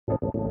It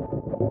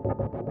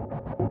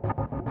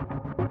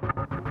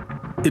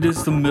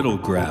is the middle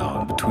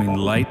ground between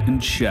light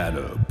and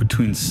shadow,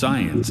 between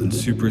science and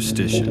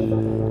superstition,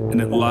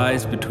 and it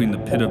lies between the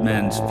pit of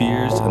man's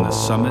fears and the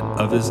summit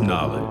of his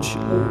knowledge.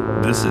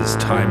 This is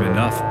Time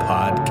Enough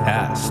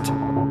Podcast.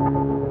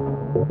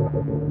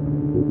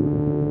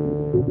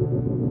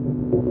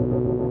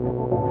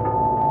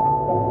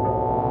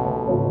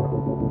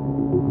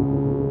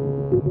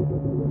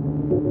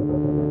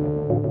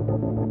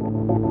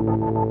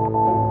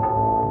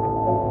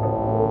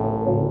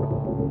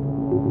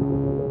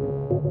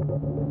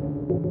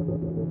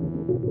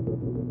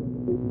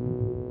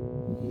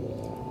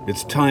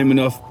 It's Time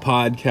Enough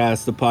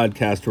Podcast, the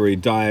podcast where we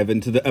dive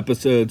into the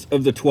episodes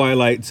of The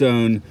Twilight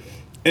Zone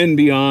and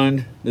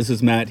beyond. This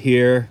is Matt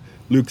here.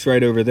 Luke's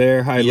right over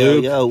there. Hi,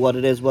 Luke. Yo, what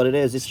it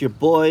is. It's your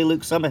boy,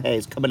 Luke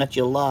Summerhayes, coming at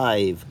you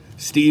live.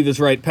 Steve is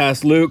right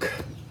past Luke.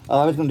 Oh,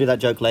 I was going to do that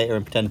joke later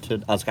and pretend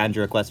to ask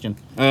Andrew a question.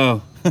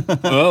 Oh.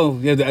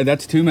 Yeah,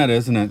 that's too meta,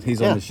 isn't it?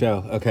 He's on the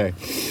show. Okay.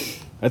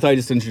 I thought I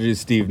just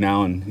introduced Steve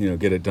now and,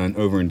 get it done,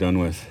 over and done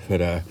with.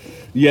 But,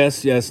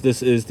 yes,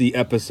 this is the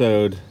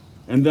episode...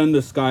 And then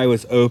the sky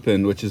was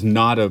opened, which is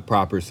not a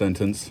proper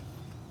sentence.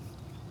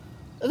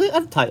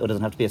 A title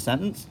doesn't have to be a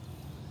sentence.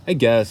 I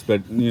guess,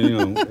 but,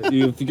 if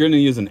you're going to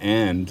use an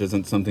and,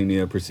 doesn't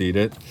something precede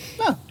it?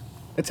 No.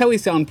 That's how we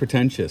sound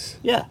pretentious.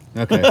 Yeah.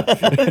 Okay. I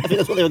think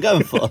that's what they were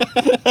going for.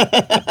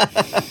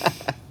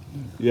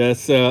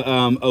 Yes,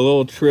 a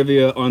little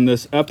trivia on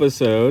this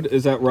episode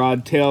is that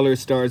Rod Taylor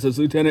stars as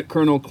Lieutenant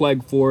Colonel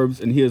Clegg Forbes,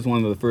 and he is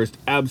one of the first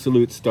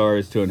absolute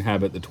stars to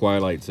inhabit the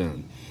Twilight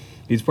Zone.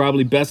 He's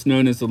probably best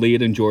known as the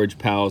lead in George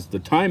Powell's The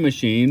Time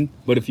Machine,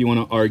 but if you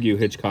want to argue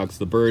Hitchcock's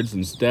The Birds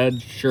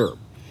instead, sure.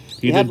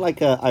 He had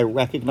I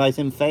recognize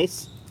him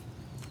face,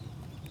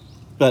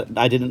 but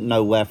I didn't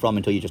know where from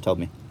until you just told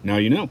me. Now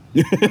you know.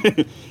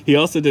 He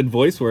also did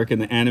voice work in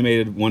the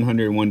animated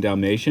 101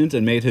 Dalmatians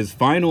and made his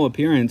final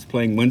appearance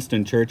playing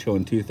Winston Churchill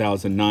in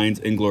 2009's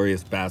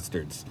Inglourious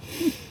Bastards,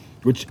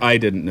 which I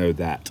didn't know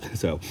that,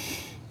 so...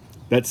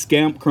 That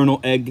scamp, Colonel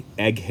Ed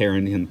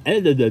Harrington,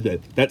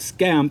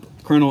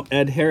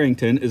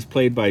 is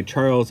played by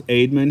Charles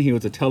Aidman. He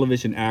was a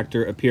television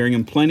actor appearing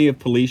in plenty of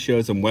police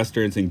shows and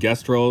westerns and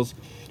guest roles.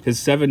 His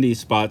 70s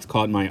spots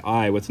caught my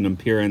eye with an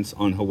appearance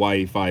on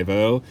Hawaii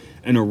Five-0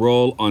 and a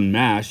role on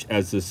MASH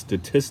as the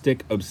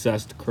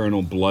statistic-obsessed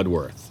Colonel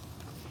Bloodworth.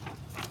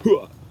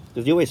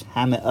 Does he always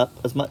ham it up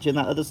as much in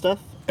that other stuff?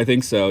 I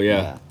think so,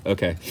 yeah.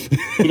 Okay.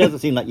 He doesn't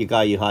seem like your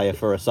guy you hire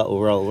for a subtle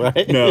role,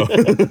 right? No.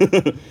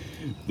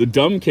 The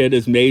dumb kid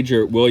is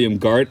Major William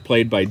Gart,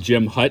 played by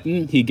Jim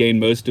Hutton. He gained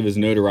most of his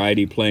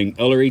notoriety playing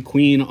Ellery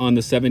Queen on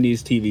the 70s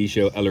TV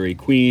show Ellery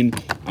Queen.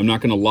 I'm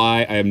not going to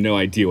lie, I have no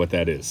idea what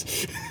that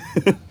is.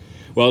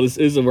 While this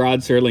is a Rod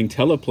Serling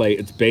teleplay,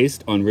 it's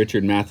based on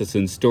Richard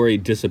Matheson's story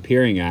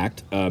Disappearing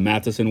Act.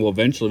 Matheson will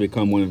eventually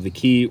become one of the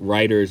key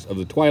writers of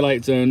The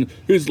Twilight Zone,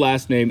 whose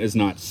last name is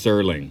not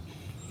Serling.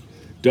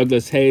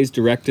 Douglas Hayes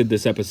directed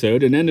this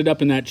episode and ended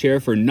up in that chair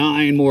for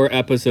 9 more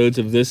episodes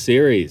of this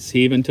series.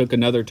 He even took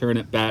another turn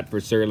at bat for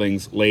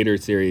Serling's later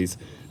series,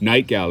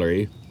 Night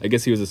Gallery. I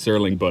guess he was a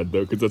Serling bud,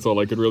 though, because that's all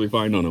I could really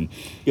find on him.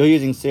 You're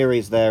using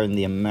series there in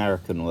the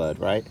American word,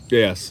 right?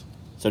 Yes.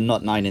 So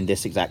not 9 in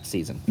this exact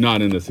season?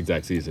 Not in this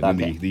exact season.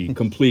 Okay. In the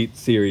complete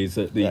series,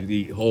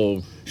 the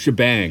whole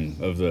shebang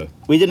of the...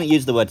 We didn't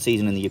use the word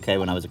season in the UK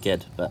when I was a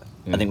kid, but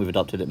I think we've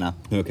adopted it now.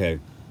 Okay.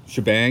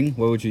 Shebang?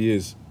 What would you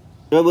use?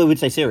 Well, we would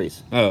say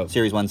series. Oh.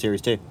 Series 1,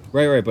 Series 2.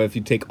 Right. But if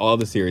you take all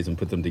the series and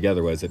put them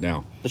together, what is it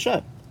now? The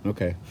show.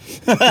 Okay.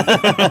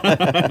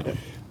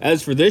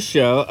 As for this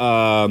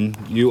show,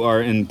 you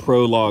are in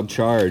prologue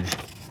charge.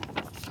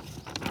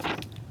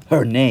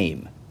 Her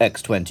name,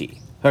 X-20.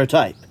 Her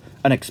type,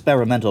 an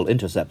experimental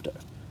interceptor.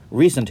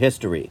 Recent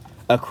history,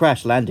 a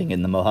crash landing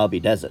in the Mojave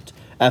Desert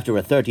after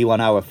a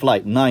 31-hour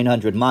flight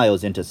 900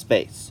 miles into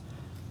space.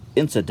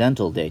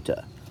 Incidental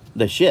data.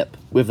 The ship,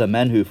 with the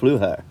men who flew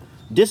her,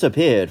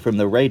 disappeared from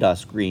the radar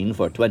screen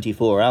for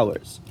 24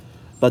 hours.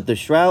 But the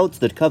shrouds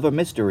that cover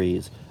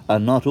mysteries are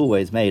not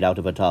always made out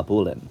of a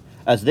tarpaulin,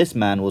 as this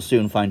man will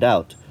soon find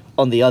out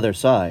on the other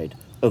side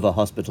of a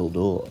hospital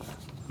door.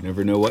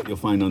 Never know what you'll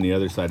find on the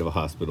other side of a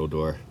hospital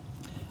door.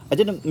 I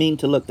didn't mean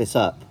to look this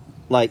up.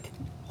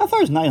 How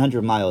far is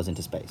 900 miles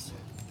into space?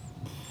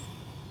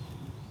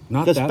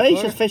 Not that far. Because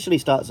space officially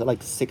starts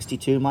at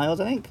 62 miles,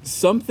 I think.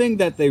 Something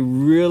that they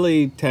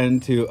really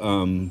tend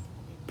to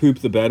poop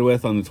the bed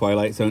with on the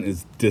Twilight Zone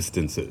is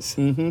distances.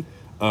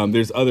 Mm-hmm.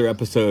 There's other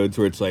episodes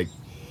where it's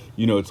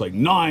it's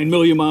 9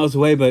 million miles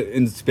away, but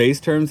in space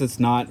terms, it's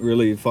not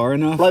really far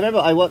enough. Well, I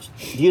remember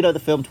do you know the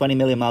film 20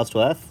 Million Miles to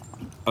Earth?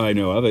 I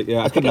know of it,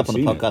 yeah. It's coming up on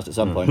the podcast at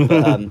some point.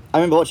 But, I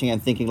remember watching it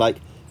and thinking they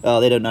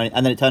don't know.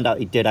 And then it turned out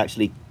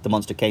the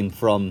monster came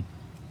from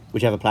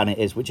whichever planet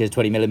it is, which is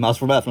 20 million miles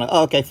from Earth. I'm like,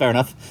 oh, okay, fair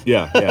enough.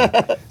 Yeah.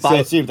 But I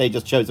assume they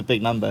just chose a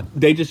big number.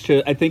 They just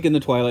chose, I think in the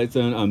Twilight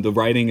Zone, the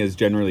writing is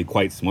generally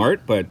quite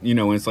smart, but,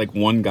 when it's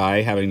one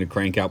guy having to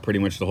crank out pretty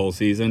much the whole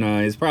season,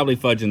 he's probably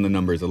fudging the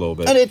numbers a little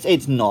bit. And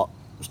it's not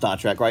Star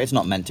Trek, right? It's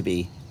not meant to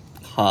be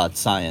hard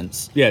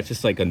science. Yeah, it's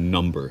just like a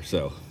number,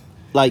 so...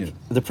 Like,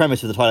 the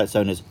premise of the Twilight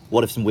Zone is,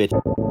 what if some weird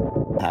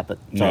happen?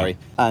 Sorry.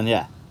 Yeah.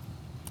 And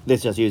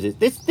this just uses...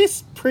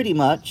 This pretty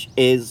much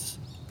is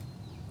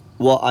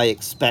what I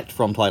expect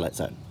from Twilight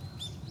Zone.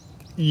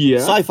 Yeah.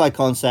 Sci-fi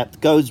concept,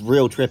 goes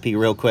real trippy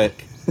real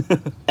quick.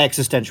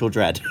 Existential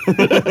dread.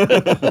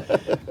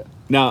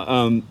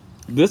 Now,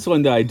 this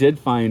one, I did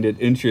find it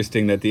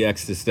interesting that the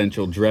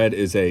existential dread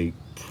is a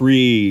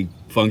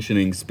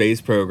pre-functioning space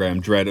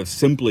program dread of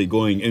simply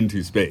going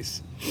into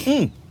space.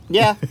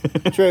 Yeah,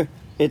 true.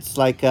 It's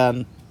like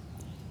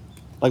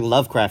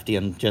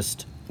Lovecraftian,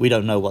 just we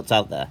don't know what's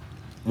out there.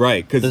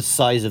 Right, because The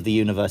size of the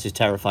universe is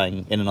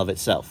terrifying in and of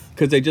itself.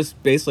 they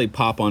just basically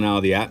pop on out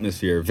of the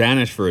atmosphere,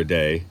 vanish for a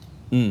day,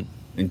 and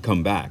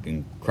come back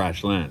and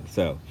crash land.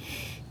 So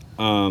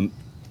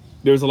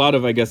there's a lot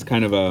of, I guess,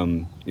 kind of,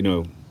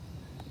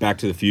 Back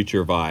to the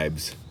Future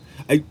vibes.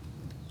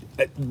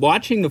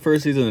 Watching the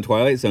first season of The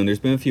Twilight Zone, there's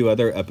been a few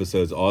other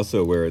episodes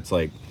also where it's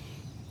like,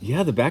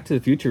 yeah, the Back to the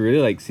Future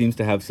really seems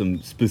to have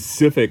some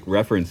specific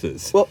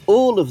references. Well,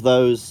 all of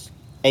those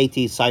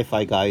 80s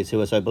sci-fi guys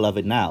who are so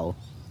beloved now,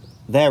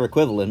 their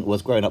equivalent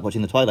was growing up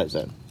watching The Twilight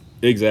Zone.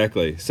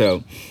 Exactly.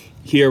 So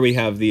here we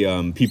have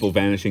the people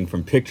vanishing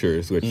from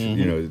pictures, which,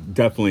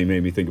 definitely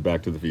made me think of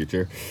Back to the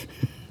Future.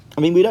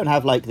 I mean, we don't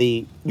have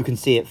you can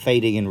see it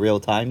fading in real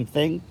time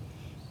thing.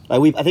 I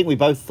think we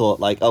both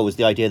thought it was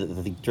the idea that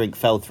the drink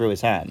fell through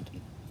his hand.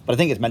 But I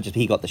think it's meant to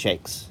be he got the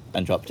shakes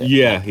and dropped it.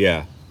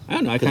 Yeah. I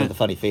don't know. Because of the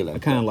funny feeling. I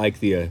kind of like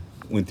the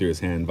went through his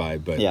hand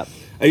vibe, but yeah.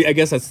 I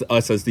guess that's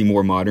us as the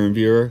more modern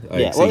viewer.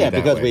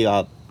 Because we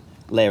are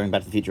layering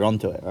Back to the Future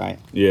onto it, right?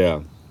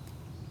 Yeah.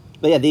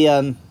 But yeah,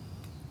 the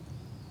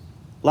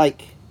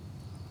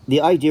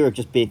idea of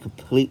just being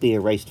completely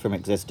erased from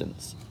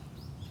existence,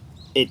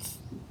 it's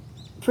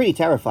pretty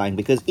terrifying,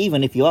 because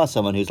even if you are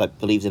someone who's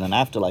believes in an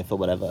afterlife or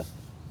whatever,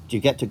 do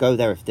you get to go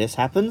there if this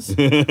happens?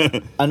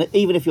 And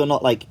even if you're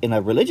not in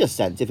a religious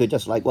sense, if you're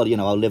just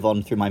I'll live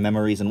on through my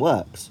memories and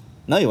works.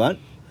 No, you won't.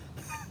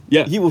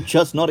 Yeah. You will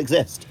just not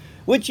exist.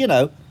 Which,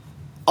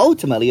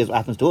 ultimately is what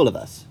happens to all of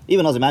us.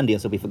 Even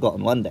Ozymandias will be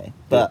forgotten one day.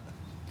 But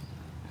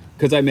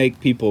because I make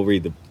people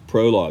read the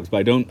prologues, but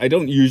I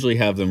don't usually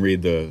have them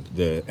read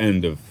the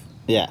end of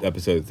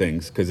episode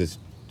things, because it's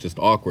just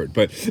awkward.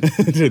 But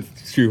to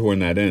shoehorn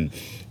that in.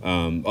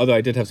 Although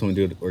I did have someone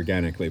do it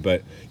organically,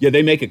 but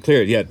they make it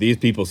clear. Yeah, these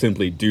people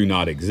simply do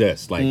not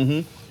exist.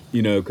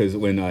 Because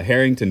when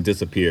Harrington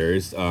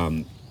disappears,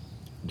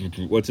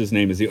 what's his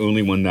name is the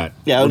only one that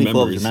only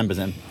Forbes remembers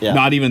him. Yeah,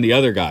 not even the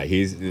other guy.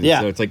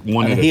 So it's like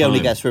one at a time. He only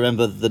gets to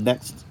remember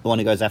the one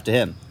who goes after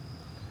him,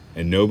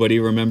 and nobody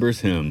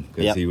remembers him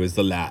because he was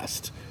the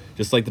last.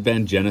 Just like the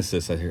band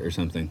Genesis, I hear, or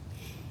something.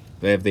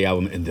 They have the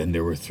album, and then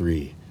there were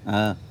three.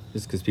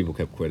 Just because people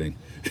kept quitting.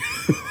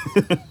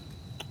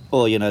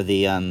 Or,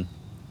 the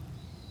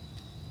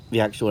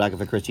actual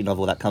Agatha Christie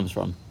novel that comes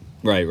from.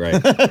 Right.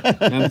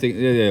 I'm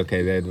thinking,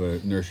 okay, they had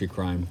Nursery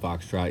Crime,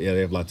 Foxtrot. Yeah,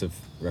 they have lots of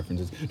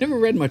references. Never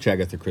read much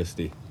Agatha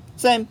Christie.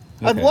 Same.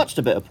 Okay. I've watched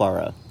a bit of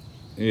Poirot.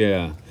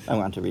 Yeah. I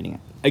went on to reading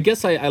it. I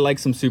guess I like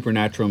some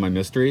supernatural in my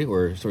mystery,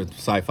 or sort of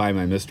sci-fi in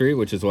my mystery,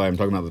 which is why I'm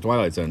talking about The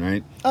Twilight Zone,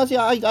 right? Oh,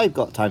 yeah, I've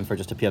got time for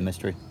just a pure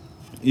mystery.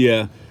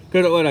 Yeah.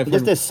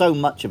 Because there's so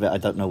much of it, I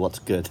don't know what's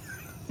good.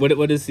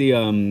 What is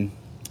the...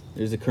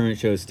 There's a current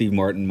show, Steve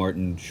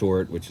Martin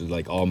Short, which is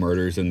all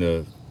murders in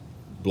the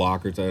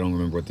blockers. I don't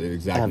remember what the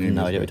exact name is. I have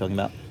no idea what you're talking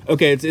about.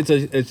 Okay,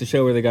 it's a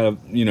show where they got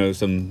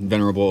some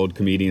venerable old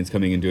comedians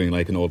coming and doing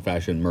an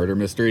old-fashioned murder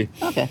mystery.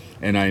 Okay.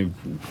 And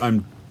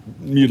I'm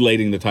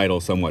mutilating the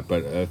title somewhat,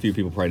 but a few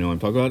people probably know what I'm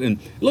talking about.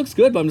 And it looks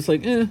good, but I'm just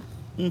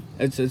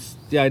it's just,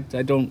 I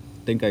don't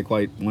think I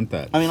quite want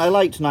that. I mean, I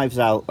liked Knives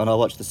Out, and I'll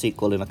watch the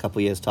sequel in a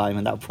couple years' time,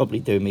 and that'll probably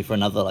do me for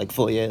another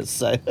 4 years.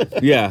 So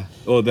yeah,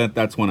 well,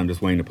 that's one I'm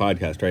just waiting to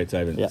podcast, right? So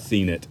I haven't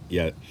seen it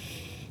yet.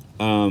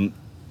 I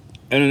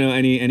don't know,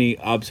 any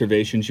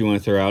observations you want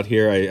to throw out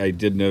here? I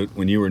did note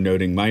when you were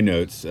noting my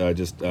notes,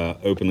 just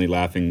openly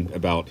laughing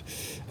about...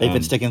 They've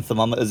been sticking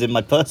thermometers in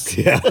my puss.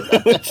 Yeah,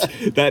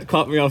 that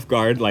caught me off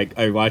guard.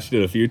 I watched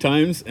it a few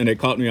times, and it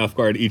caught me off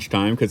guard each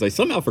time, because I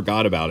somehow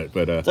forgot about it.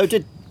 But So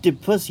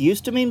did puss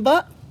used to mean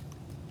butt?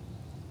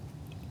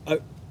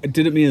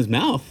 Did it mean his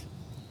mouth?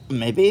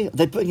 Maybe.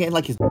 They're putting it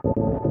in his...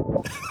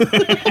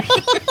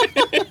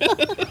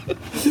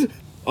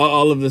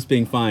 All of this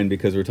being fine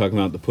because we're talking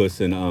about the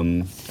puss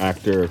in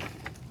actor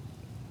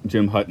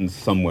Jim Hutton's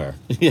Somewhere.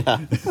 Yeah.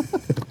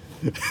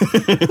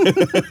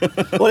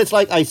 Well, it's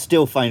I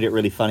still find it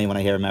really funny when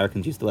I hear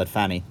Americans use the word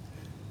fanny.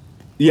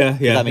 Yeah.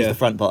 That means the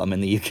front bottom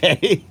in the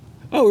UK.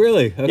 Oh,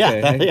 really?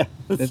 Okay. Yeah.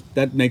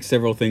 That makes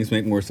several things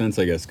make more sense,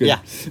 I guess. Good.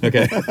 Yeah.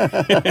 Okay.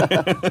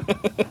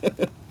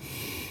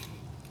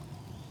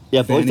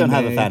 Yeah, boys don't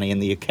have a fanny in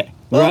the UK.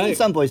 Well, right.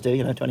 Some boys do,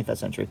 21st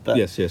century. But...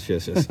 Yes.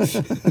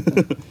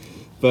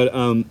 But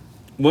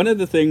one of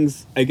the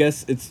things, I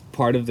guess it's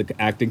part of the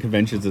acting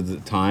conventions of the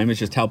time, is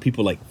just how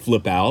people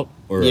flip out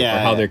or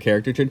how their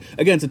character turns.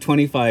 Again, it's a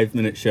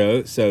 25-minute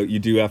show, so you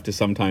do have to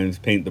sometimes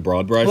paint the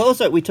broad brush. Well,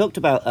 also, we talked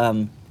about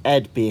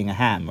Ed being a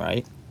ham,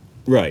 right?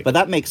 Right. But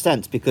that makes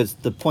sense because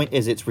the point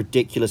is it's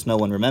ridiculous no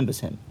one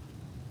remembers him.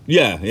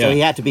 Yeah. So he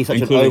had to be such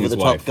Including an his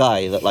over-the-top wife.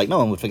 guy that, like, no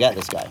one would forget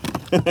this guy.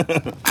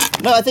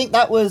 No, I think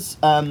that was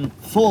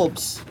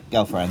Forbes'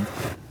 girlfriend,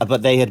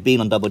 but they had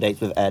been on double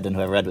dates with Ed and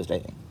whoever Ed was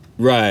dating.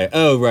 Right.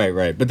 Oh,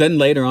 right. But then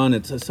later on,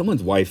 it's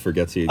someone's wife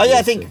forgets he Oh, yeah, I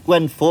exists. think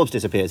when Forbes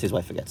disappears, his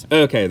wife forgets him.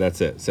 Okay,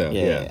 that's it. So,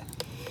 Yeah.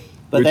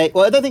 But I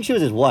don't think she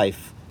was his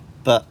wife,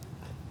 but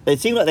it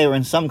seemed like they were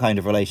in some kind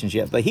of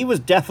relationship, but he was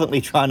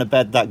definitely trying to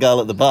bed that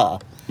girl at the bar.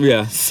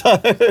 Yeah.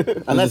 So,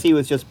 unless he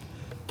was just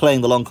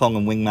playing the Long Kong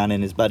and wingman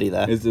in his buddy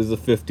there. It's the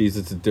 50s.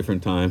 It's a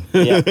different time.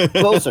 Yeah.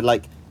 But also,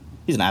 like,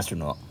 he's an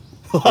astronaut.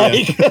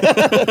 Like,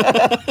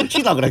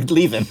 she's not going to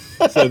leave him.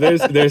 So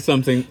there's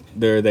something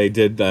there they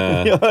did You're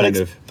an kind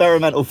of...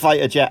 experimental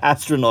fighter jet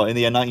astronaut in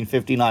the year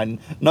 1959.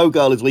 No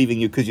girl is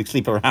leaving you because you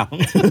sleep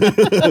around.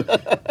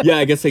 Yeah,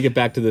 I guess they get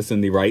back to this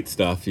in the right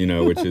stuff,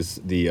 which is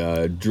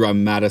the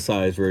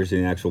dramatized version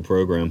of the actual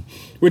program,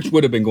 which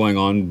would have been going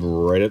on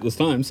right at this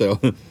time, so...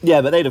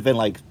 Yeah, but they'd have been,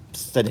 like,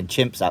 sending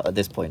chimps out at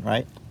this point,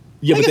 right?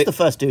 Yeah, I but guess the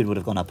first dude would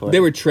have gone up already.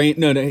 They were trained...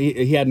 No,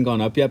 he hadn't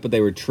gone up yet, but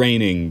they were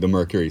training the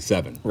Mercury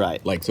 7.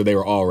 Right. Like, so they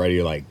were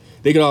already, like...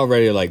 They could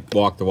already, like,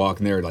 walk the walk,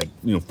 and they were, like,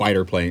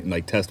 fighter plane,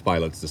 like, test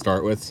pilots to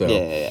start with, so...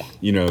 Yeah.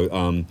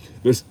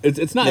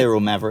 It's not... They were all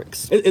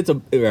mavericks. It's a...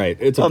 Right.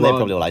 It's a Oh, they're broad...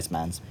 probably all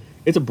Icemans.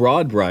 It's a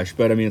broad brush,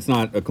 but, I mean, it's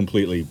not a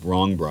completely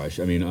wrong brush.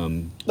 I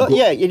mean, Well,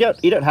 yeah, you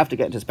don't have to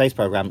get into a space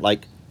program.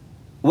 Like,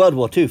 World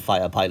War II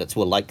fighter pilots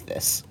were like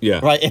this.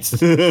 Yeah. Right?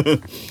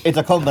 It's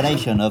a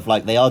combination of,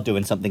 like, they are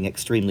doing something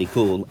extremely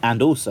cool,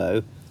 and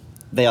also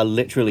they are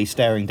literally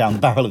staring down the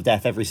barrel of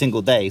death every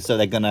single day, so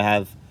they're going to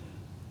have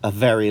a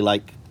very,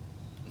 like,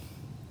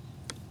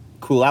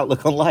 cool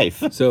outlook on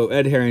life. So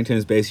Ed Harrington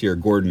is basically your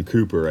Gordon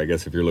Cooper, I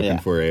guess, if you're looking Yeah.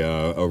 for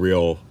a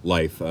real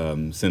life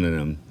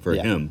synonym for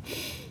Yeah. him.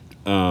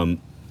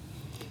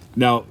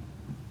 Now,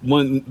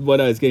 what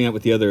I was getting at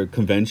with the other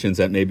conventions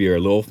that maybe are a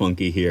little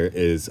funky here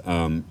is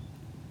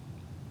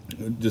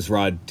just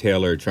Rod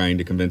Taylor trying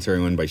to convince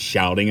everyone by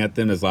shouting at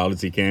them as loud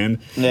as he can.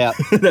 Yeah.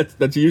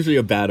 That's usually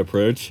a bad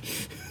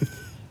approach.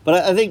 But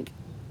I think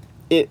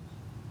it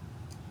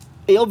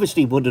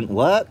obviously wouldn't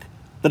work,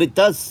 but it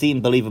does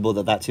seem believable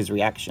that that's his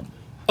reaction.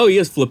 Oh, he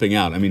is flipping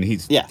out. I mean,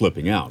 he's Yeah.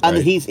 flipping out. And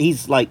right?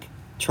 he's like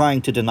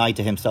trying to deny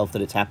to himself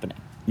that it's happening.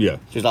 Yeah.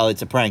 She's like, oh,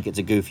 it's a prank, it's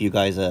a goof, you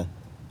guys are,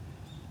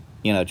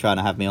 trying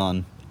to have me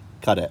on.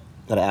 Cut it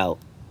out.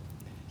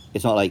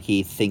 It's not like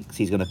he thinks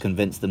he's going to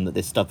convince them that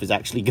this stuff is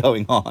actually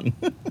going on.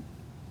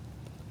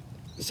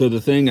 So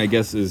the thing, I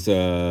guess, is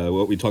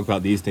what we talk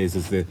about these days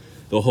is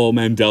the whole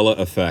Mandela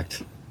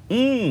effect.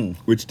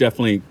 Which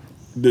definitely,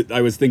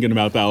 I was thinking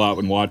about that a lot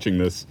when watching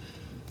this.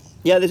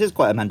 Yeah, this is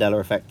quite a Mandela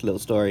effect little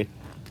story.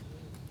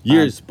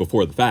 Years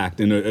before the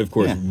fact, and of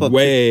course, Yeah,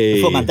 way...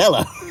 before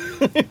Mandela.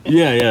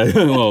 Yeah.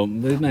 Well,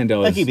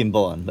 Mandela... Like he'd been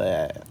born, but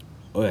yeah.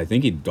 Oh, I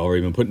think he'd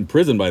already been put in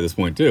prison by this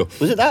point, too.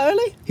 Was it that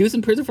early? He was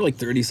in prison for like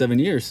 37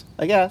 years.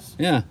 I guess.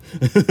 Yeah.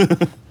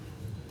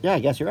 Yeah, I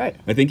guess you're right.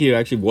 I think he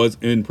actually was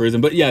in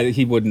prison, but yeah,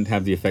 he wouldn't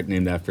have the effect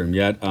named after him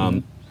yet.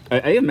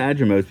 I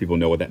imagine most people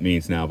know what that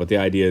means now, but the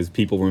idea is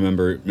people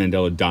remember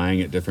Mandela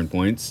dying at different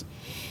points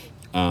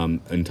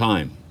in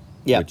time.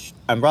 Yeah, Which,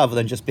 and rather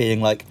than just being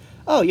like,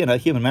 oh,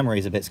 human memory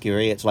is a bit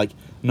skewy, it's like,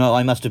 no,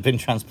 I must have been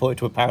transported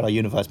to a parallel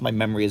universe. My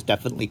memory is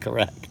definitely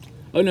correct.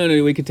 oh, no,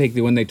 we could take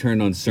when they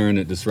turned on CERN,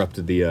 it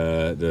disrupted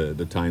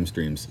the time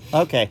streams.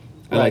 Okay.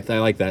 I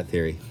like that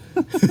theory.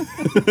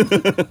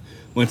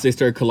 Once they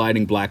started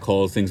colliding black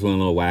holes, things went a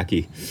little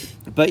wacky.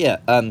 But yeah,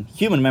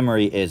 human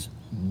memory is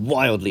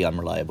wildly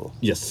unreliable.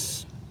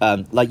 Yes.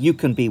 Like, you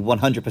can be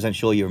 100%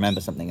 sure you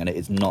remember something, and it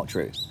is not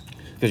true.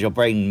 Because your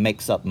brain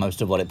makes up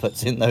most of what it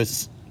puts in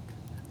those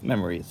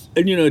memories.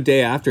 And, a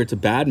day after, it's a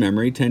bad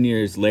memory. 10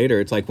 years later,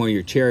 it's like one of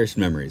your cherished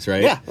memories,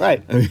 right? Yeah,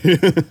 right.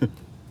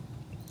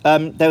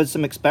 There was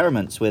some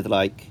experiments with,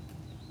 like,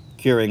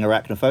 curing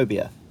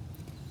arachnophobia.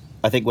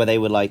 I think where they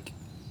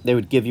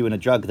would give you a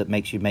drug that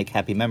makes you make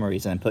happy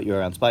memories and then put you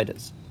around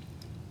spiders.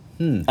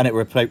 And it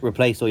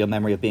replaced all your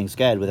memory of being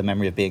scared with a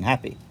memory of being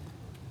happy.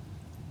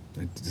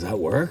 Does that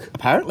work?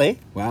 Apparently.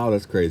 Wow,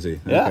 that's crazy.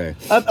 Yeah. Okay.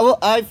 Well,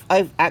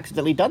 I've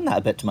accidentally done that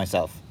a bit to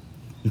myself.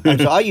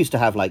 So I used to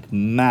have, like,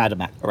 mad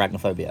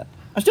arachnophobia.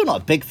 I'm still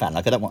not a big fan.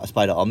 Like, I don't want a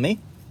spider on me.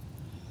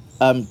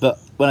 But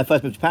when I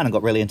first moved to Japan, I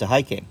got really into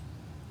hiking.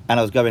 And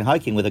I was going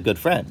hiking with a good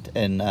friend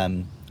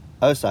in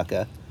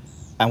Osaka.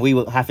 And we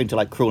were having to,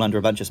 like, crawl under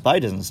a bunch of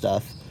spiders and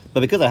stuff. But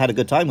because I had a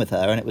good time with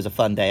her and it was a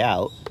fun day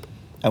out,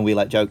 and we,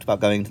 like, joked about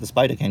going to the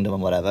spider kingdom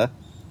and whatever,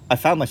 I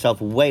found myself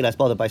way less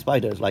bothered by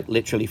spiders, like,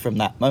 literally from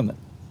that moment.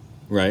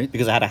 Right.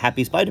 Because I had a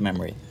happy spider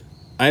memory.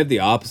 I have the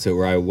opposite,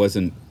 where I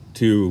wasn't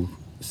too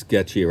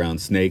sketchy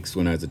around snakes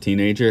when I was a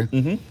teenager.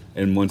 Mm-hmm.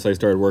 And once I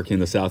started working in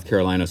the South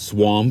Carolina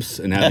swamps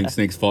and having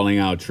snakes falling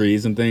out of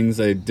trees and things,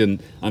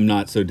 I'm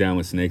not so down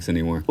with snakes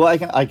anymore. Well,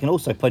 I can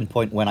also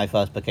pinpoint when I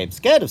first became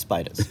scared of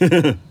spiders.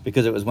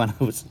 Because it was when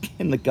I was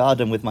in the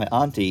garden with my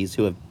aunties,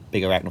 who are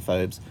big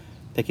arachnophobes,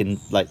 picking,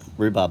 like,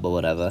 rhubarb or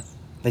whatever.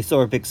 they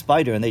saw a big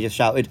spider and they just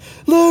shouted,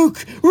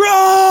 "Luke,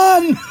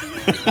 run!"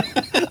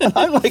 And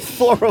I'm like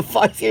 4 or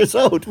 5 years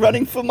old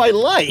running for my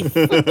life.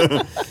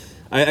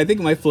 I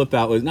think my flip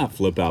out was not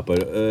flip out,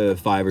 but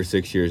 5 or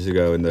 6 years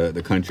ago in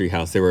the country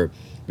house, there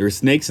were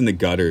snakes in the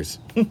gutters.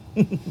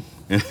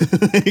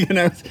 And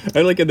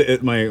I look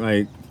at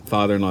my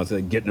father-in-law's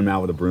like getting them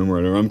out with a broom or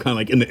whatever. I'm kind of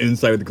like in the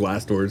inside with the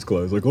glass doors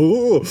closed, like,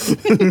 oh,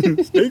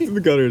 snakes in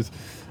the gutters.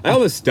 I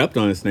almost stepped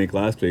on a snake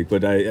last week,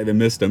 but I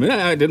missed him. And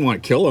I didn't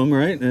want to kill him,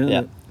 right?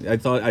 Yeah.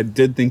 I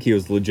did think he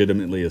was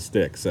legitimately a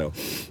stick, so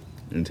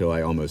until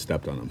I almost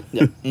stepped on him.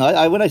 Yeah.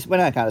 No, when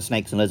I encounter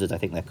snakes and lizards, I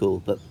think they're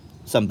cool, but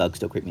some bugs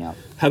still creep me out.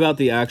 How about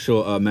the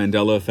actual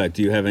Mandela effect?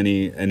 Do you have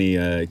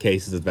any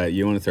cases of that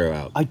you want to throw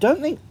out? I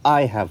don't think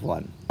I have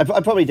one. I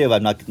probably do.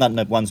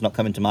 One's not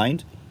coming to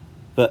mind.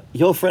 But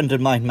your friend of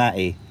mine,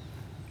 Matty,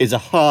 is a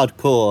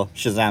hardcore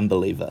Shazam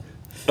believer.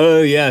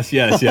 Oh, yes.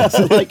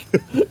 Like,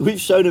 we've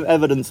shown him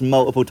evidence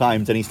multiple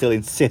times, and he still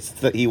insists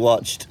that he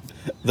watched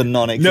the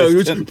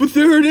non-existent. No, but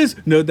there it is.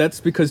 No, that's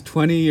because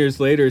 20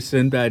 years later,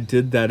 Sinbad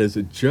did that as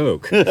a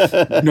joke.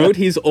 Note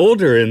he's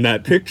older in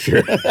that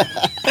picture.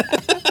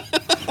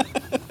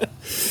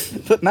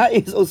 But Matty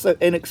is also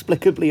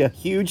inexplicably a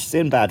huge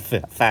Sinbad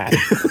fan.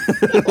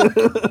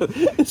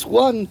 It's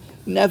one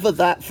never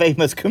that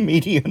famous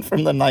comedian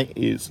from the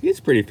 90s. He's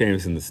pretty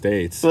famous in the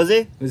States. Was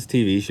he? His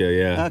TV show,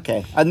 yeah.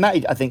 Okay. And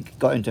Matty, I think,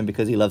 got into him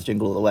because he loves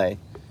Jingle All the Way.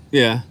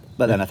 Yeah.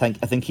 But then I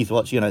think he's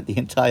watched, the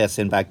entire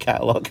Sinbad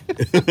catalogue.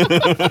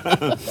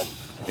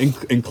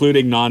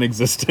 Including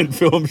non-existent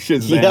film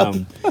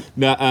Shazam. Yep.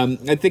 Now,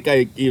 I think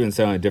I even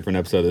said on a different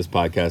episode of this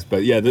podcast,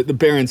 but yeah, the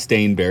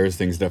Berenstain Bears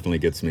things definitely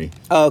gets me.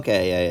 Oh,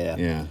 okay, yeah.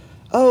 Yeah.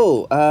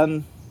 Oh,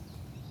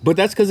 but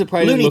that's because it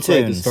probably didn't Looney look right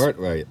to Tunes. start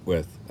right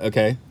with.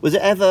 Okay. Was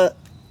it ever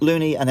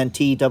Looney and then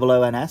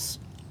T-O-O-N-S?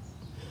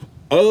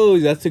 Oh,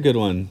 that's a good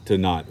one to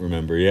not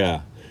remember,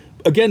 yeah.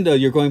 Again, though,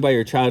 you're going by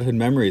your childhood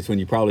memories when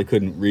you probably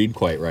couldn't read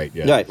quite right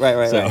yet.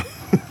 Right. So.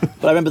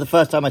 But I remember the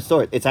first time I saw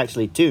it, it's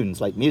actually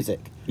tunes, like music.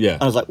 Yeah.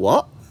 And I was like,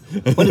 what?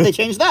 When did they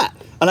change that?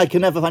 And I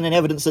could never find any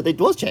evidence that it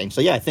was changed.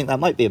 So yeah, I think that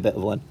might be a bit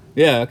of one.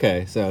 Yeah,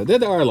 okay. So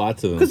there are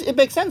lots of them. Because it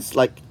makes sense,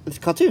 like, it's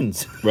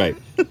cartoons. Right.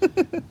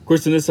 Of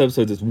course, in this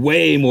episode, it's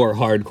way more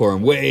hardcore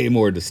and way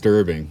more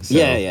disturbing. So.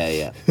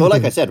 Yeah. Well,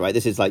 like I said, right,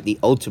 this is like the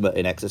ultimate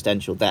in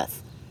existential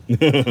death.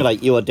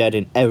 Like, you are dead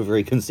in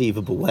every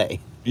conceivable way.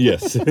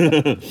 Yes.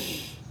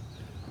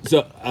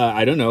 So,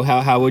 I don't know,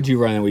 how would you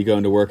run it? We go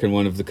into work and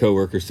one of the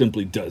coworkers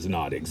simply does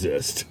not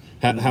exist.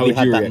 How We've would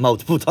had you that react?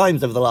 multiple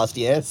times over the last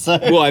year, so...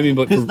 Well, I mean,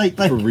 but for, It's like,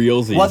 for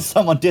realsies. Once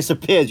someone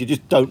disappears, you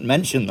just don't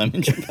mention them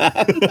in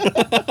Japan.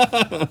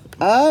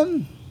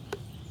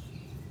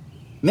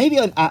 Maybe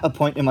I'm at a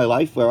point in my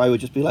life where I would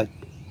just be like,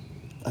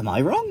 am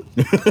I wrong?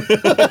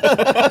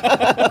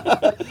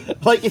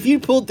 Like, if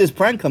you pulled this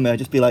prank on me, I'd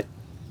just be like,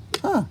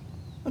 huh,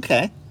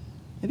 okay.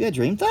 Maybe I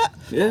dreamed that?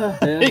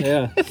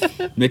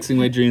 Yeah. Mixing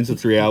my dreams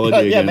with reality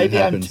Yeah, again. maybe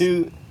it I'm happens.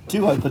 too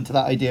open to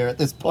that idea at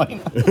this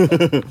point.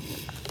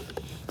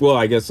 Well,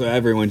 I guess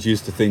everyone's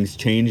used to things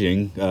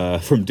changing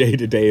from day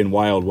to day in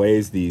wild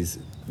ways these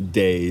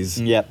days.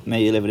 Yep,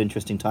 maybe you live at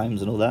interesting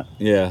times and all that.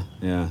 Yeah.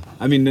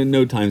 I mean,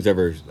 no time's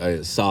ever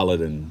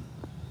solid and...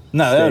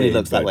 No, it only Stayed,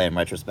 looks that but- way in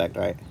retrospect,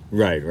 right?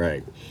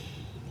 Right.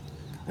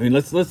 I mean,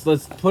 let's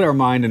put our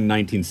mind in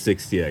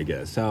 1960, I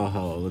guess.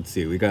 Let's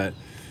see, we got...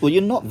 Well,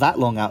 you're not that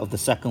long out of the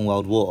Second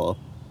World War.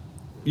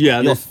 Yeah,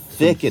 You're there's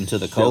thick into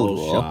the Cold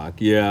shell War. shock.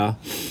 Yeah.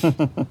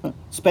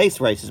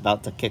 Space race is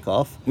about to kick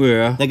off.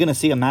 Yeah. They're going to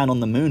see a man on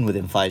the moon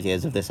within 5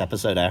 years of this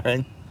episode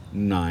airing.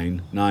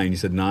 9. You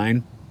said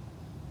 9?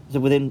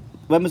 So when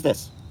was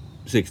this?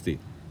 60.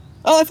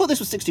 Oh, I thought this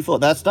was 64.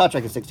 That's Star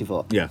Trek is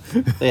 64. Yeah. So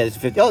yeah, this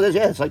is 50. Oh,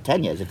 it's like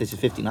 10 years if this is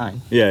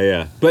 59.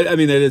 Yeah. But, I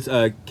mean, that is...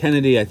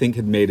 Kennedy, I think,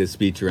 had made his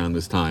speech around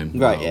this time.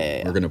 Right,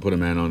 yeah. We're going to put a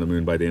man on the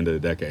moon by the end of the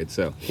decade,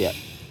 so... Yeah.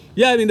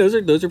 Yeah, I mean, those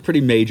are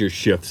pretty major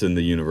shifts in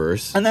the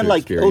universe. And then, to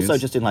like, experience. also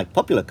just in, like,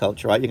 popular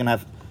culture, right? You're going to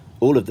have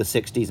all of the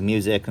 60s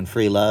music and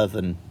free love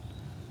and,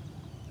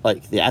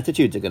 like, the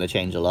attitudes are going to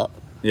change a lot.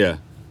 Yeah.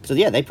 So,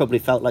 yeah, they probably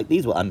felt like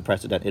these were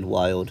unprecedented,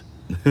 wild.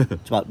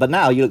 But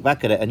now you look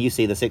back at it and you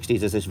see the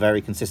 60s as this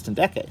very consistent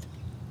decade.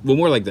 Well,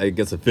 more like, I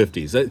guess, the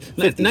 50s.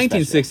 50s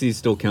 1960s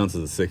still counts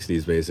as the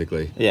 60s,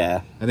 basically.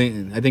 Yeah. I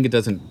think it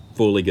doesn't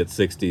fully get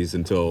 60s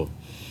until...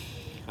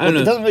 I don't It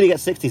know. doesn't really get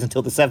 60s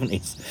until the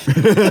 70s.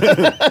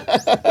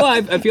 Well,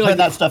 I feel When like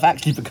that stuff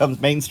actually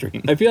becomes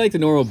mainstream. I feel like the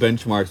normal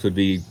benchmarks would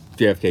be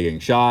JFK getting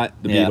shot,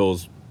 the Yeah.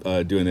 Beatles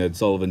doing the Ed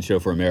Sullivan Show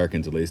for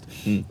Americans at least,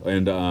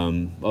 and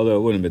although it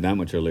wouldn't have been that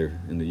much earlier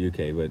in the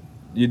UK, but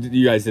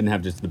you guys didn't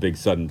have just the big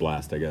sudden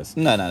blast, I guess.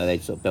 No, they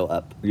sort of built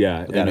up. Yeah,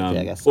 and, Organically,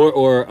 I guess.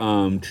 or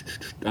I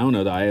don't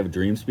know, the I Have a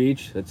Dream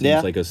speech. That seems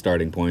Yeah. like a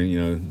starting point. You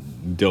know,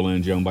 Dylan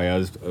and Joan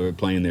Baez are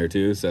playing there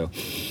too. So,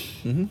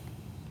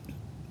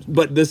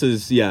 but this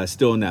is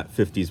still in that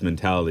 50s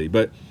mentality.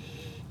 But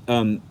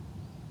I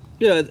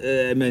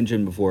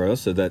mentioned before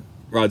also that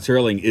Rod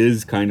Serling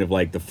is kind of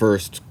like the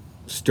first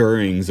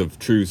stirrings of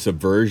true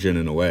subversion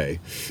in a way.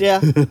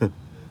 Yeah.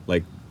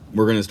 Like,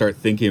 we're going to start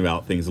thinking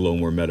about things a little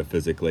more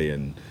metaphysically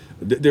and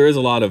there is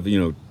a lot of,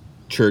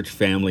 church,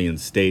 family, and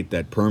state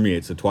that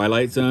permeates the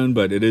Twilight Zone,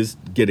 but it is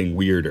getting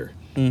weirder.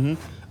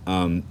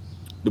 Mm-hmm.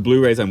 The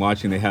Blu-rays I'm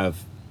watching, they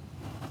have...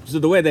 So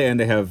the way they end,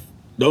 they have...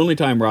 The only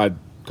time Rod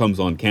comes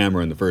on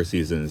camera in the first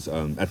season is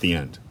at the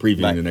end,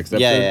 previewing the next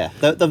episode.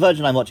 Yeah. The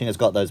version I'm watching has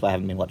got those, but I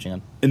haven't been watching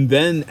them. And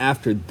then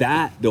after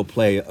that, they'll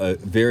play a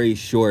very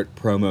short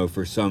promo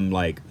for some,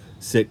 like,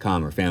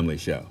 sitcom or family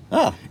show.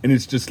 Oh. And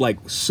it's just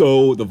like the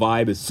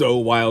vibe is so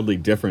wildly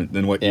different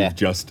than what you've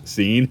just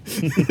seen.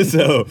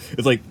 So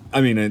it's like,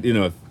 I mean,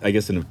 I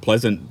guess in a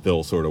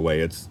Pleasantville sort of way,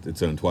 it's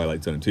its own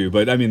Twilight Zone too.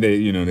 But I mean,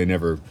 they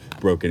never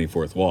broke any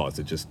fourth walls.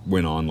 It just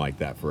went on like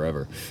that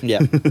forever. Yeah.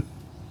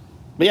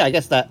 But yeah, I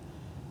guess that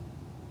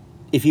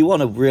if you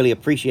want to really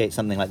appreciate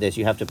something like this,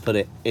 you have to put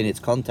it in its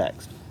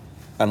context.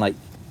 And like,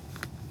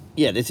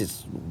 yeah, this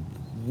is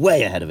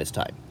way ahead of its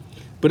time.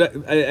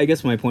 But I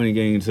guess my point in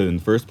getting into it in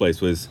the first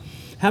place was,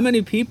 how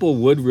many people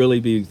would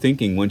really be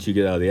thinking once you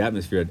get out of the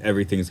atmosphere that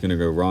everything's going to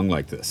go wrong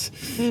like this?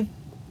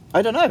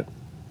 I don't know.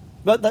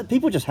 But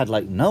people just had,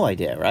 like, no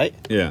idea, right?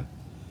 Yeah.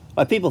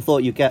 Like, people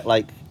thought you'd get,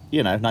 like,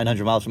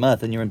 900 miles from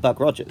Earth and you're in Buck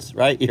Rogers,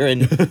 right? You're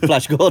in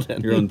Flash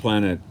Gordon. You're on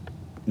planet...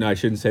 No, I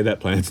shouldn't say that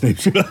planet's name,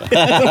 should I?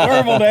 That's a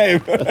horrible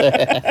name.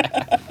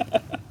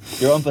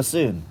 You're on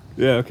Bassoon.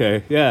 Yeah,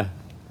 okay, yeah.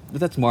 But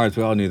that's Mars.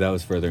 We all knew that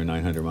was further than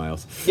 900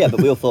 miles. Yeah, but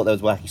we all thought there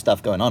was wacky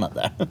stuff going on up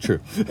there. True.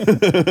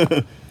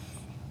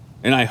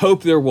 And I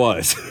hope there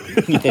was.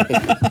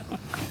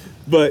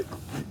 But,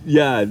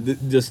 yeah,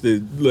 just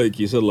like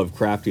you said,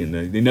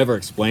 Lovecraftian. They never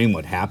explain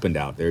what happened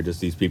out there.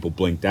 Just these people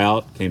blinked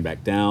out, came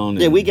back down.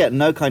 Yeah, we get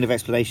no kind of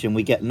explanation.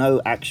 We get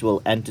no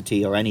actual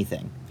entity or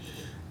anything.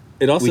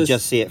 We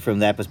just see it from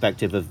their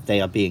perspective of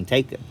they are being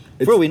taken.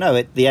 For all we know,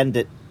 at the end,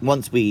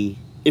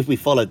 if we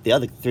followed the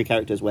other three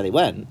characters where they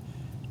went,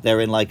 they're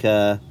in like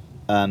a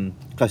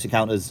Close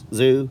Encounters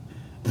zoo.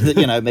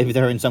 Maybe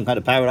they're in some kind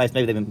of paradise.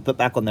 Maybe they've been put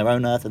back on their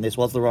own Earth and this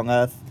was the wrong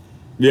Earth.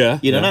 Yeah.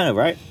 You don't know,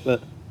 right?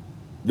 But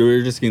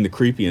we're just getting the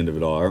creepy end of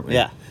it all, aren't we?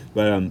 Yeah.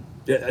 But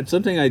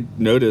something I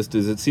noticed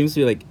is it seems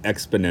to be like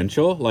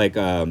exponential. Like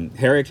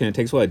Herrick, it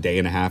takes a day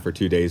and a half or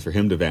 2 days for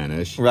him to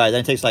vanish. Right. Then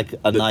it takes like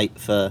a night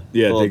for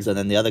Forbes, and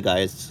then the other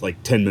guy is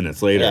like 10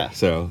 minutes later. Yeah.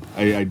 So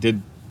I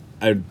mean,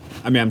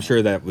 I'm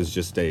sure that was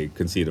just a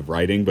conceit of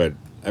writing, but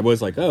I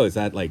was like, oh, is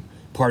that like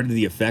part of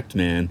the effect,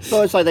 man?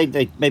 Well, it's like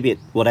they maybe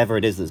whatever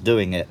it is that's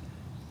doing it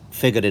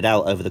figured it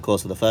out over the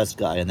course of the first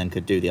guy and then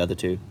could do the other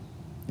two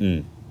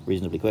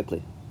reasonably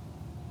quickly.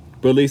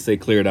 But at least they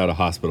cleared out a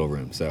hospital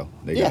room, so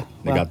they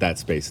got that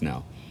space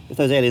now. If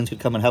those aliens could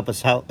come and help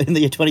us out in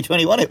the year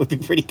 2021, it would be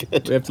pretty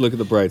good. We have to look at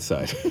the bright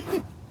side.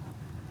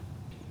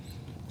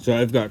 So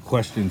I've got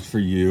questions for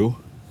you.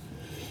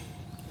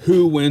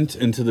 Who went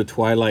into the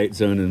Twilight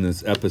Zone in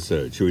this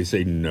episode? Should we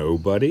say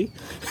nobody?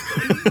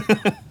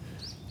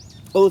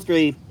 All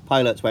three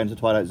pilots went into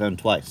Twilight Zone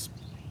twice.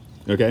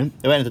 Okay.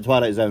 They went into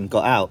Twilight Zone,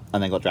 got out,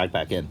 and then got dragged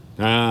back in.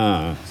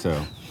 Ah,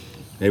 so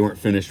they weren't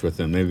finished with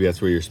them. Maybe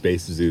that's where your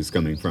space zoo is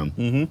coming from.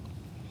 Mm-hmm.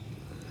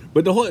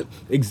 But the whole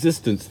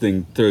existence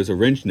thing throws a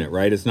wrench in it,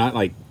 right? It's not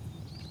like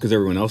because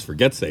everyone else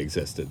forgets they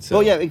existed. So.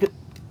 Well, yeah.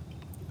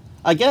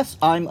 I guess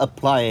I'm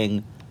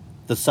applying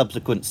the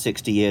subsequent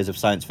 60 years of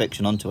science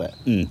fiction onto it.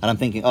 And I'm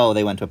thinking, oh,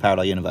 they went to a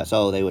parallel universe.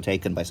 Oh, they were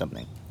taken by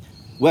something.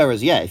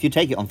 Whereas, yeah, if you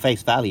take it on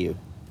face value,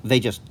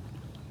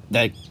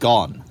 they're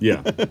gone.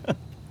 Yeah.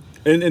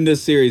 And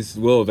this series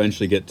will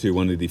eventually get to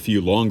one of the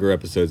few longer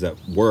episodes that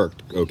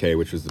worked okay,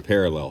 which was the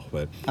parallel.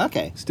 But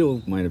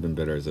still might have been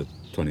better as a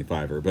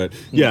 25er. But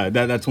yeah,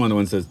 that's one of the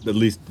ones that at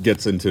least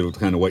gets into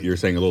kind of what you're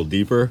saying a little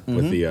deeper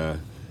with the,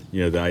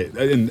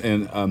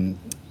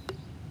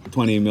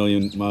 20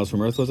 million miles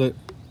from Earth, was it?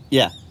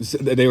 Yeah.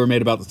 They were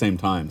made about the same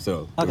time,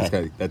 so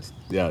okay. it's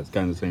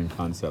kind of the same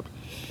concept.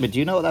 But do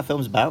you know what that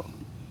film's about?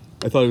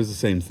 I thought it was the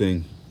same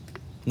thing.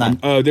 No.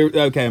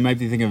 Okay, I might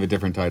be thinking of a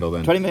different title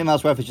then. 20 Million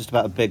Miles Worth is just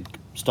about a big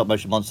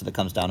stop-motion monster that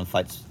comes down and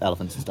fights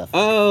elephants and stuff.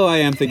 Oh, I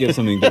am thinking of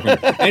something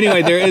different.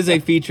 Anyway, there is a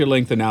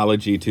feature-length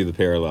analogy to the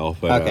parallel,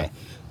 but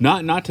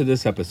not to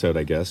this episode,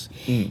 I guess.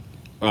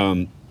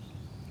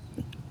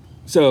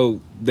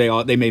 So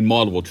they made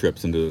multiple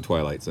trips into the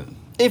Twilight Zone.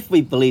 If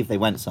we believe they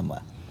went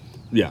somewhere.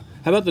 Yeah.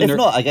 How about the? If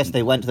not, I guess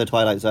they went to the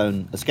Twilight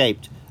Zone,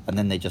 escaped, and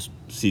then they just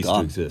ceased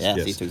to exist. Yeah,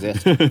 yes. ceased to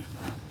exist.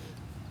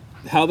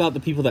 How about the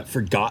people that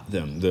forgot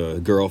them, the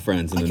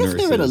girlfriends and the nurses? I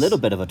guess they're in a little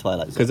bit of a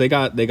Twilight Zone. Because they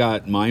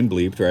got mind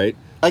bleeped, right?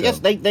 I guess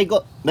they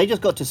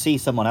just got to see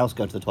someone else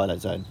go to the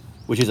Twilight Zone,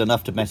 which is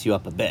enough to mess you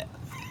up a bit.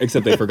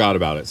 Except they forgot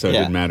about it, so it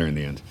didn't matter in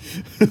the end.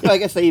 I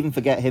guess they even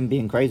forget him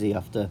being crazy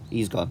after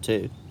he's gone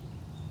too.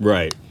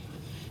 Right.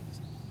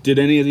 Did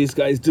any of these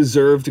guys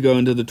deserve to go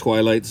into the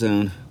Twilight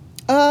Zone?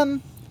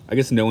 I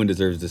guess no one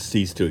deserves to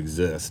cease to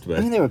exist, but...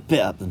 I mean, they were a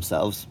bit up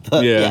themselves,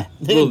 but they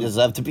didn't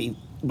deserve to be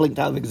blinked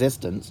out of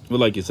existence. Well,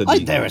 like you said...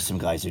 there are some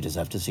guys who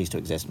deserve to cease to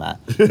exist,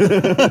 Matt.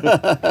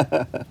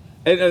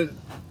 And,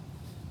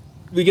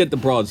 we get the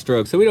broad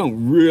strokes, so we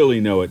don't really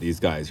know what these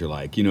guys are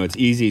like. You know, it's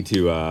easy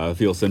to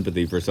feel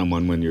sympathy for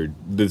someone when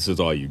this is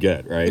all you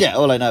get, right? Yeah,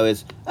 all I know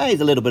is,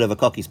 he's a little bit of a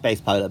cocky space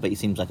pilot, but he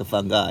seems like a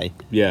fun guy.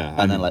 Yeah.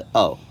 And then like,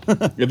 oh.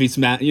 if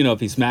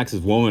he smacks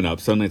his woman up,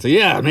 suddenly it's like,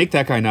 yeah, make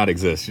that guy not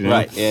exist, you know?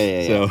 Right,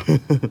 yeah.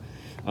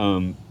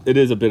 So, it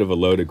is a bit of a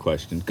loaded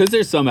question. Because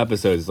there's some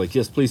episodes like,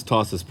 yes, please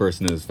toss this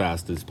person as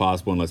fast as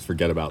possible and let's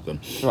forget about them.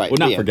 Right. Well,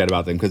 not forget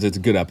about them, because it's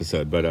a good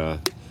episode, but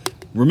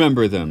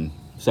remember them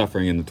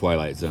suffering in the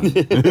Twilight Zone.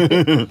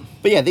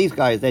 But yeah, these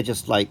guys, they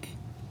just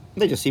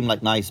seem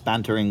like nice,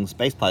 bantering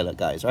space pilot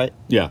guys, right?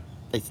 Yeah.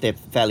 They're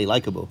fairly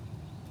likable.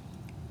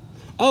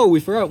 Oh,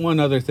 we forgot one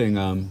other thing.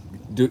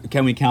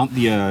 Can we count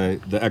the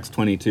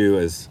X-22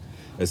 as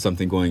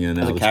something going in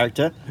As and a out?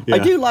 character. Yeah. I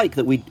do like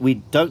that we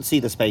don't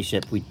see the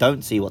spaceship, we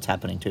don't see what's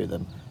happening to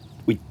them.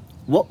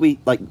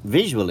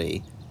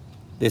 Visually,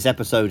 this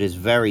episode is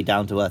very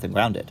down to earth and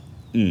grounded.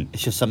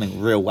 It's just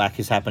something real whack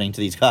is happening to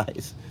these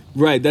guys.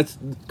 Right, that's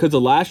because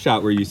the last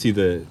shot where you see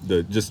the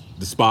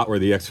spot where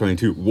the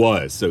X-22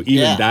 was, so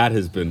even that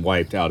has been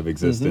wiped out of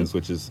existence,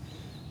 which is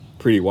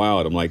pretty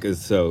wild. I'm like,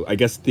 so I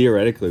guess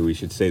theoretically we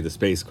should say the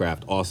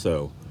spacecraft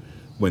also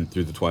went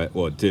through the Twilight.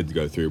 Well, it did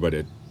go through, but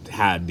it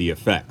had the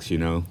effects, you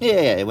know.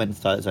 Yeah, it went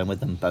in Twilight Zone with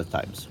them both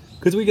times.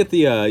 Because we get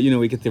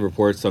the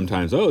reports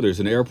sometimes. Oh,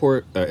 there's an Air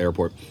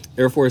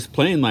Force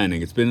plane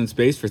landing. It's been in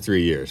space for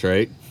 3 years,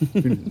 right?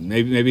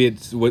 maybe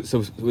it's was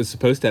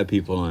supposed to have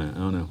people on it. I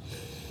don't know.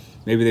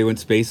 Maybe they went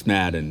space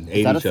mad and ate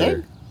each other.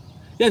 Thing?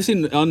 Yeah, I've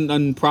seen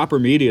on proper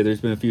media. There's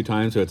been a few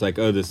times where it's like,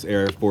 oh, this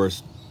Air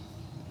Force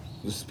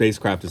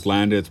spacecraft has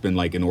landed. It's been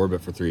like in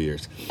orbit for 3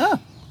 years. Oh.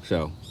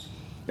 So,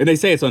 and they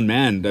say it's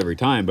unmanned every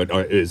time, but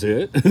is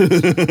it?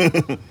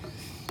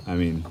 I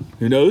mean,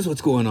 who knows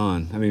what's going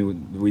on? I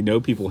mean, we know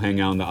people hang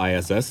out on the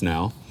ISS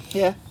now.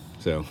 Yeah.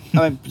 So.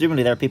 I mean,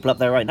 presumably there are people up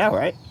there right now,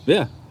 right?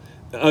 Yeah.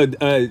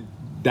 That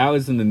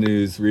was in the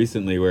news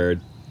recently where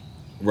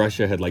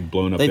Russia had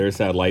blown up their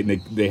satellite,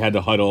 and they had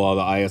to huddle all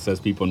the ISS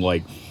people in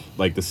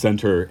like the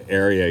center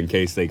area in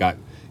case they got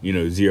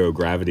zero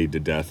gravity to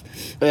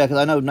death. But yeah, because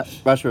I know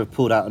Russia have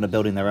pulled out and are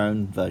building their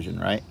own version,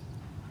 right?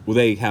 Well,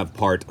 they have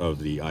part of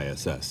the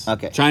ISS.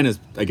 Okay. China's,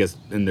 I guess,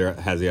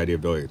 has the idea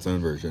of building its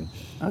own version.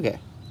 Okay.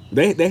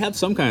 They have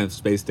some kind of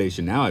space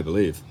station now, I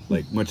believe,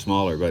 much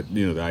smaller, but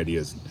the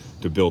idea is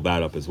to build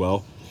that up as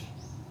well.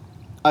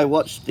 I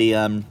watched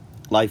the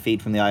live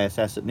feed from the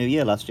ISS at New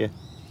Year last year.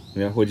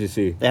 Yeah, what'd you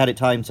see? They had it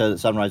timed so that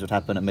sunrise would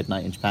happen at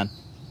midnight in Japan.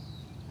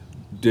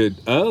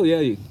 Oh,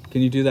 yeah,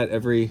 can you do that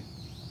every...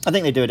 I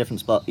think they do a different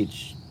spot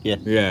each year.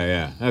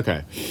 Yeah,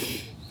 okay.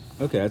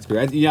 Okay, that's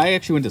great. I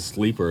actually went to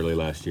sleep early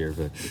last year,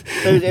 but...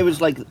 It was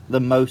the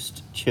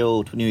most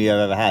chilled New Year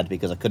I've ever had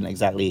because I couldn't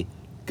exactly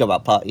go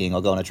out partying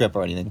or go on a trip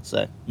or anything,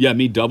 so... Yeah,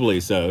 me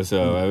doubly so.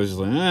 So I was just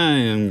like,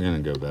 I'm going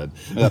to go to bed.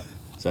 Yep.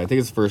 So I think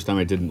it's the first time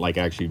I didn't,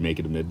 actually make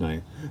it to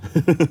midnight.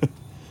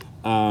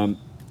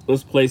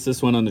 Let's place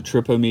this one on the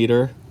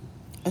tripometer.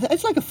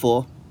 It's like a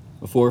 4.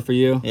 A 4 for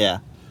you? Yeah.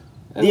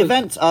 The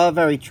events are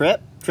very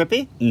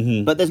trippy,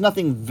 but there's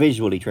nothing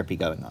visually trippy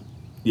going on.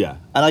 Yeah.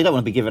 And I don't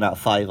want to be giving out a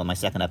 5 on my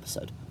second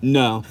episode.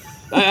 No.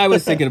 I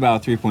was thinking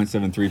about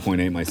 3.7,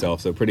 3.8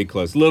 myself, so pretty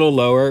close. A little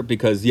lower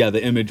because,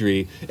 the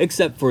imagery,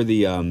 except for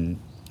the,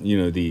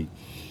 the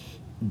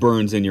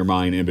burns in your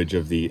mind image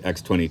of the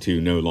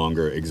X-22 no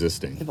longer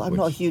existing. Yeah, but I'm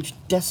not a huge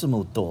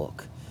decimal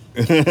dork.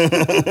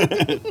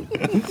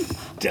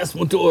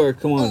 Decimal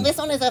dork, come on. Well, this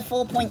one is a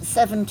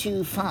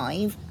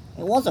 4.725.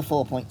 It was a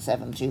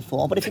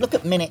 4.724, but if you look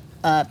at minute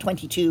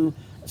 22,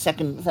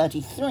 second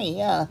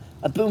 33, a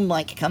boom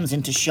mic comes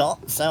into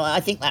shot, so I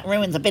think that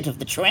ruins a bit of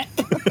the trip.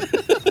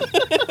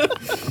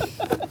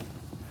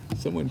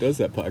 Someone does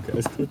that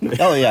podcast, don't they?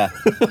 Oh, yeah.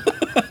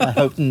 I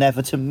hope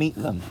never to meet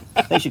them.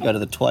 They should go to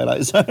the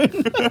Twilight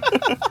Zone.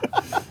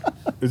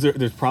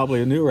 There's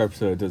probably a newer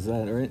episode that does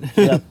that, right?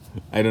 Yeah.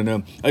 I don't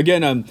know.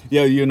 Again,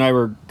 you and I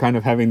were kind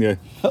of having the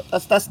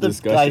That's the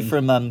discussion. guy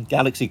from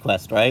Galaxy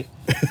Quest, right?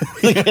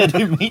 The kid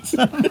who meets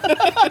them.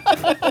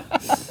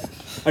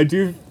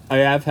 I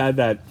have had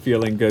that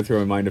feeling go through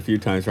my mind a few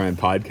times when I'm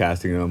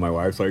podcasting, and my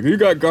wife's like, "You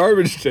got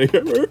garbage to take.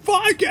 We're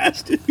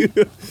podcasting."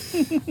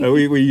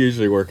 We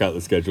usually work out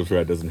the schedule so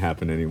that doesn't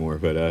happen anymore,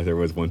 but there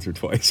was once or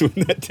twice when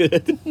that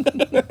did.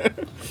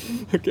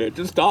 I can't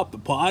just stop the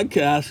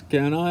podcast,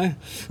 can I?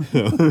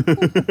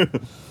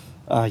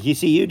 You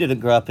see, you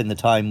didn't grow up in the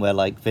time where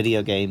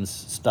video games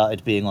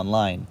started being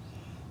online.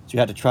 So you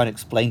had to try and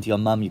explain to your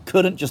mum you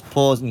couldn't just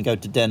pause and go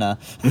to dinner.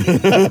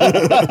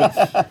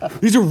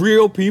 These are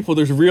real people.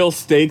 There's real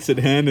stakes at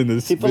hand in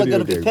this. People are going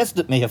to be pissed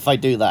at me if I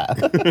do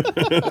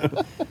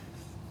that.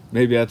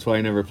 Maybe that's why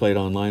I never played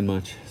online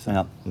much. So.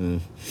 Yeah.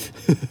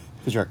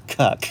 Because you're a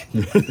cuck.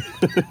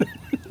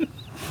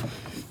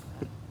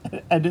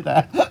 I did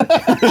that.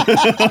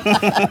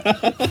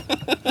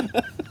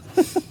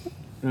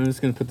 I'm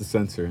just going to put the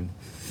censor in.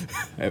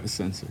 I have a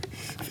censor.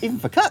 Even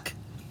for cuck?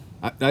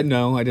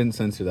 No, I didn't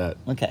censor that.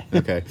 Okay.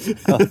 Okay.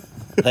 Well,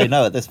 they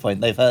know at this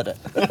point. They've heard it.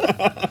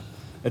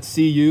 That's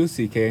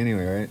C-U-C-K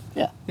anyway, right?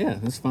 Yeah. Yeah,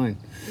 that's fine.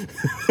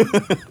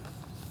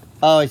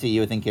 Oh, I see. You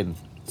were thinking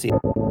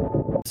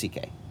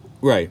CK.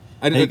 Right.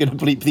 Are you going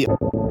to bleep the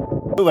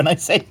when I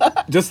say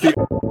that? Just the...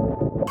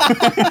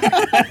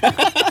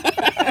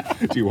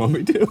 Do you want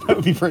me to? That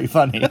would be pretty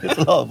funny. It's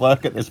a lot of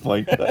work at this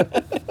point.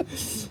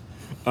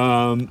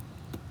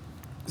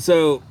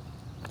 So...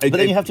 But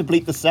then you have to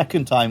bleep the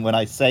second time when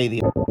I say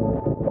the...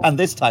 And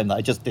this time that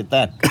I just did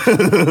then.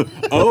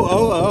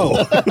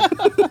 Oh.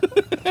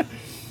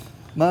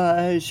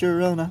 My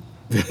Sharona.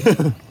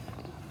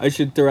 I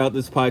should throw out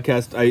this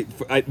podcast.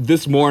 I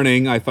this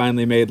morning I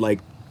finally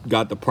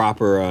got the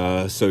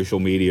proper social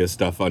media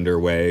stuff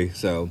underway.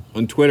 So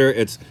on Twitter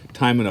it's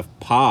Time Enough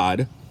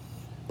Pod,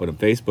 but on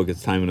Facebook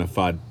it's Time Enough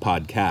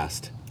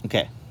Podcast.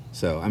 Okay.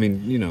 So I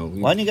mean, you know.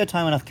 Why don't you go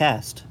Time Enough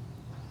Cast?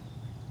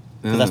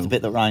 Because that's the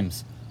bit that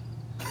rhymes.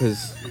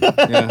 Because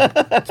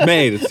it's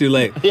made. It's too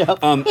late. Yep.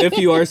 If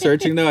you are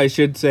searching, though, I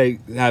should say,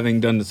 having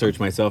done the search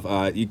myself,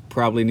 you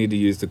probably need to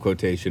use the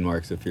quotation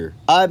marks if you're.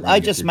 I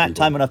just mapped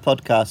Time Enough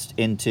Podcast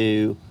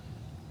into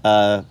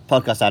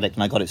Podcast Addict,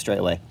 and I got it straight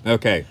away.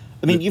 Okay.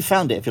 I mean, you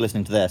found it if you're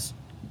listening to this.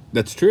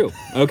 That's true.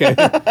 Okay.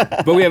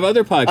 But we have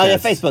other podcasts. Oh, yeah,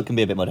 Facebook can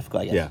be a bit more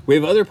difficult, I guess. Yeah, we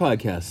have other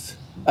podcasts.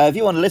 If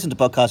you want to listen to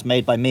podcasts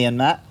made by me and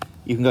Matt,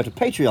 you can go to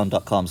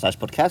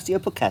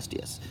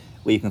patreon.com/podcastio,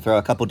 where you can throw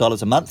a couple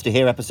dollars a month to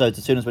hear episodes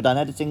as soon as we're done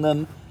editing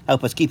them,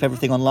 help us keep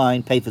everything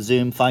online, pay for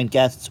Zoom, find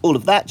guests, all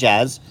of that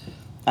jazz.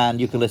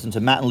 And you can listen to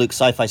Matt and Luke's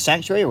Sci-Fi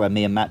Sanctuary, where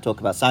me and Matt talk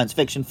about science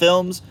fiction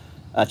films.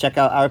 Check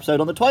out our episode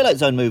on the Twilight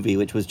Zone movie,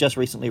 which was just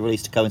recently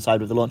released to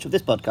coincide with the launch of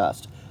this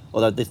podcast.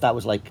 Although that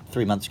was like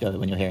 3 months ago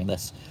when you're hearing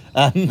this.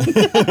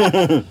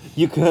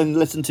 You can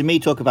listen to me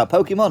talk about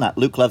Pokemon at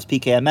Luke Loves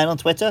PKMN on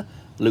Twitter,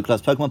 Luke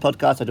Loves Pokemon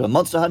podcast. I do a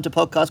Monster Hunter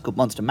podcast called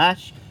Monster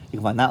Mash. You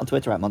can find that on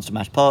Twitter at Monster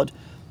Mash Pod.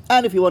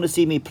 And if you want to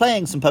see me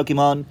playing some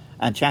Pokemon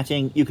and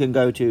chatting, you can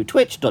go to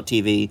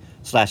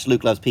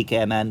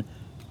twitch.tv/LukeLovesPKMN.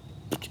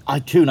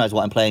 Who knows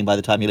what I'm playing by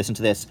the time you listen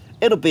to this.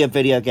 It'll be a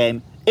video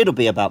game. It'll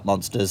be about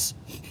monsters.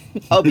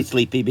 I'll be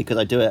sleepy because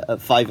I do it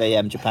at 5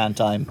 a.m. Japan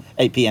time,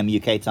 8 p.m.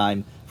 UK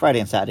time, Friday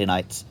and Saturday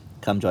nights.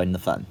 Come join the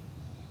fun.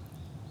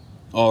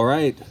 All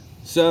right.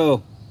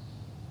 So,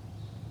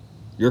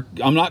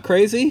 I'm not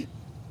crazy?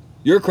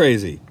 You're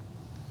crazy.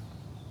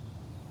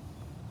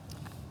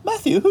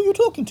 Matthew, who are you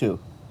talking to?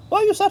 Why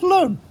are you sat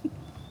alone?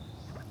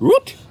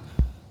 What?